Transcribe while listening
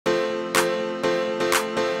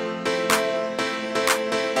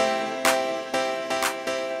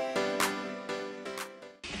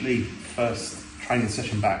Lee, first training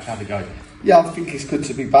session back, how'd it go? Yeah, I think it's good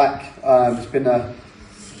to be back. It's been a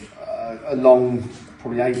long,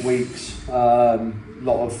 probably 8 weeks.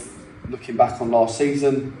 Lot of looking back on last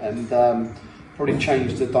season, and probably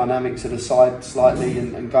changed the dynamics of the side slightly,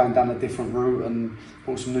 and going down a different route, and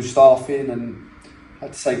brought some new staff in, and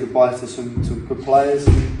had to say goodbye to some good players,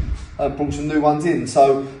 and brought some new ones in.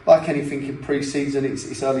 So, like anything in pre-season,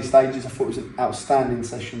 it's early stages. I thought it was an outstanding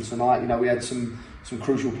session tonight. You know, we had some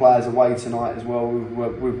crucial players away tonight as well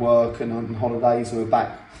with work and on holidays, who are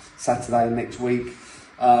back Saturday and next week.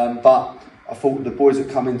 But I thought the boys that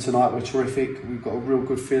come in tonight were terrific. We've got a real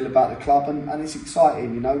good feel about the club, and it's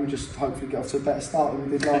exciting. You know, we just hopefully get off to a better start than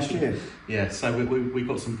we did last year. Yeah, so we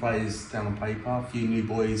got some players down on paper, a few new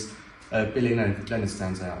boys. Billy Leonard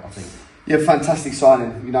stands out, I think. Yeah, fantastic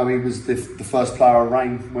signing. You know, he was the first player I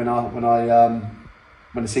rang when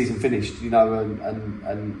the season finished. You know,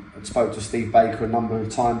 and spoke to Steve Baker a number of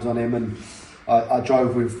times on him, and I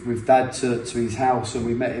drove with Dad to his house, and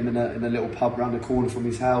we met him in a little pub around the corner from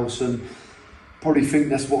his house, and probably think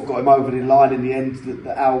that's what got him over the line in the end,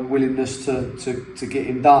 that our willingness to get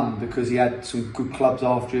him done, because he had some good clubs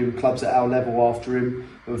after him, clubs at our level after him,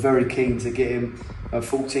 that were very keen to get him.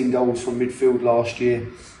 14 goals from midfield last year.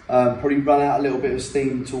 Probably run out a little bit of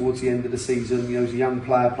steam towards the end of the season. You know, he's a young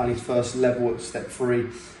player playing his first level at step 3.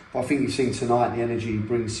 But I think you've seen tonight the energy he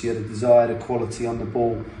brings to you, the desire, the quality on the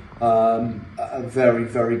ball. A very,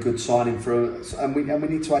 very good signing for us. And we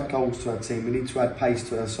need to add goals to our team. We need to add pace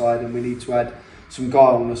to our side, and we need to add some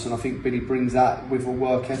guileness. And I think Billy brings that with a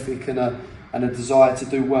work ethic and a desire to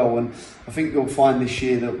do well. And I think you'll find this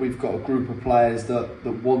year that we've got a group of players that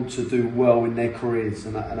want to do well in their careers,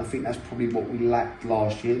 and I think that's probably what we lacked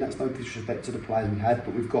last year. That's no disrespect to the players we had,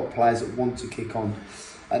 but we've got players that want to kick on,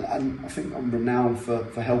 and I think I'm renowned for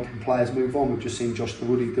helping players move on. We've just seen Josh the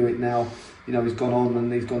Woody do it now. You know, he's gone on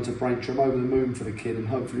and he's gone to Braintree. I'm over the moon for the kid, and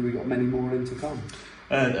hopefully we've got many more in to come.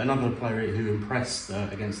 Another player who impressed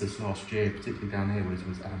against us last year, particularly down here,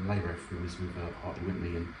 was Adam Layreff, who was with Hartley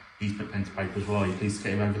Whitney, and he's put pen to paper as well. Are you pleased to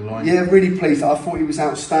get him over the line? Yeah, really pleased. I thought he was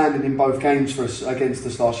outstanding in both games for us against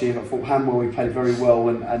us last year. I thought Hanwell, he played very well,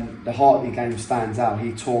 and the Hartley game stands out.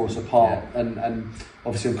 He tore us apart, and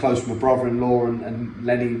obviously I'm close with my brother-in-law, and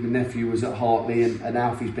Lenny, my nephew, was at Hartley, and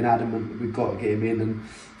Alfie's been adamant that we've got to get him in. And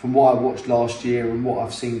from what I watched last year and what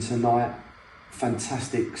I've seen tonight,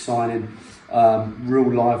 fantastic signing.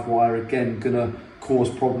 Real live wire, again, going to cause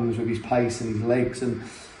problems with his pace and his legs, and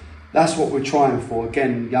that's what we're trying for.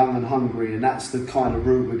 Again, young and hungry, and that's the kind of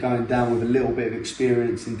route we're going down, with a little bit of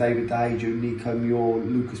experience in David DeHajo, Nico Muir,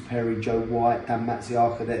 Lucas Perry, Joe White, Dan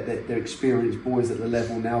Matziaka. They're experienced boys at the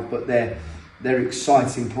level now, but they're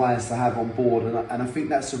exciting players to have on board, and I think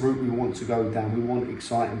that's the route we want to go down. We want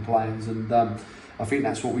exciting players, and I think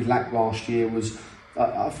that's what we lacked last year.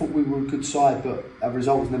 I thought we were a good side, but our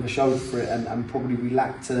results never showed for it, and probably we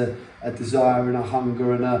lacked a desire and a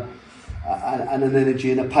hunger and an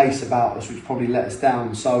energy and a pace about us, which probably let us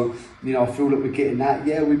down. So, you know, I feel that we're getting that.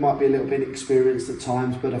 Yeah, we might be a little bit experienced at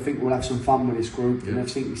times, but I think we'll have some fun with this group. Yeah. And I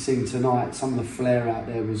think we've seen tonight, some of the flair out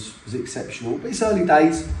there was exceptional. But it's early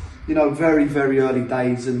days, you know, very, very early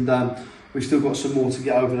days, and we've still got some more to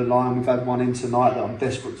get over the line. We've had one in tonight that I'm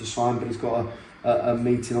desperate to sign, but he's got a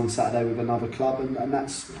meeting on Saturday with another club, and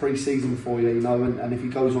that's pre-season for you, know, and if he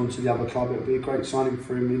goes on to the other club, it'll be a great signing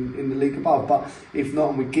for him in the league above. But if not,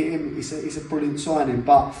 and we get him, it's a brilliant signing,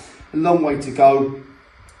 but a long way to go.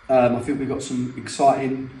 I think we've got some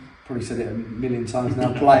exciting, probably said it a million times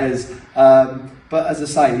now, players, but as I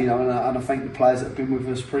say, you know, and I thank the players that have been with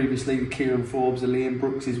us previously, the Kieran Forbes, the Liam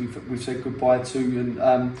Brookses, we've said goodbye to,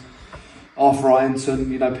 and Arthur Allinson,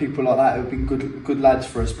 you know, people like that have been good lads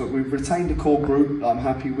for us. But we've retained a core group that I'm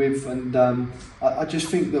happy with, and I just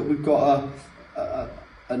think that we've got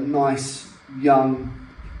a nice, young,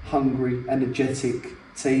 hungry, energetic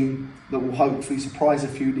team that will hopefully surprise a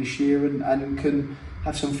few this year, and can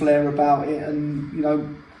have some flair about it, and, you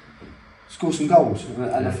know, score some goals.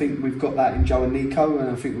 And I think we've got that in Joe and Nico, and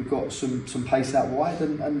I think we've got some pace out wide,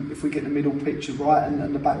 and if we get the middle picture right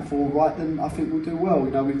and the back four right, then I think we'll do well.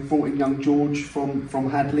 You know, we've brought in young George from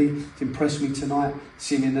Hadley. It's impressed me tonight,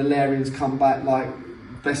 seeing Hilarians come back, like,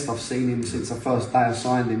 best I've seen him since the first day I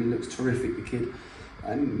signed him. He looks terrific, the kid.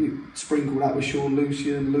 And you sprinkle that with Sean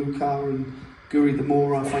Lucian, Luca, and Guri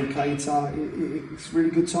Demora, Frank Keita. It's really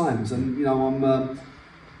good times, and, you know,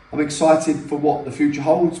 I'm excited for what the future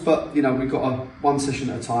holds, but, you know, we've got one session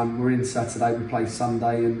at a time. We're in Saturday, we play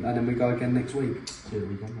Sunday, and then we go again next week. Yeah,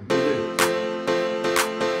 we go.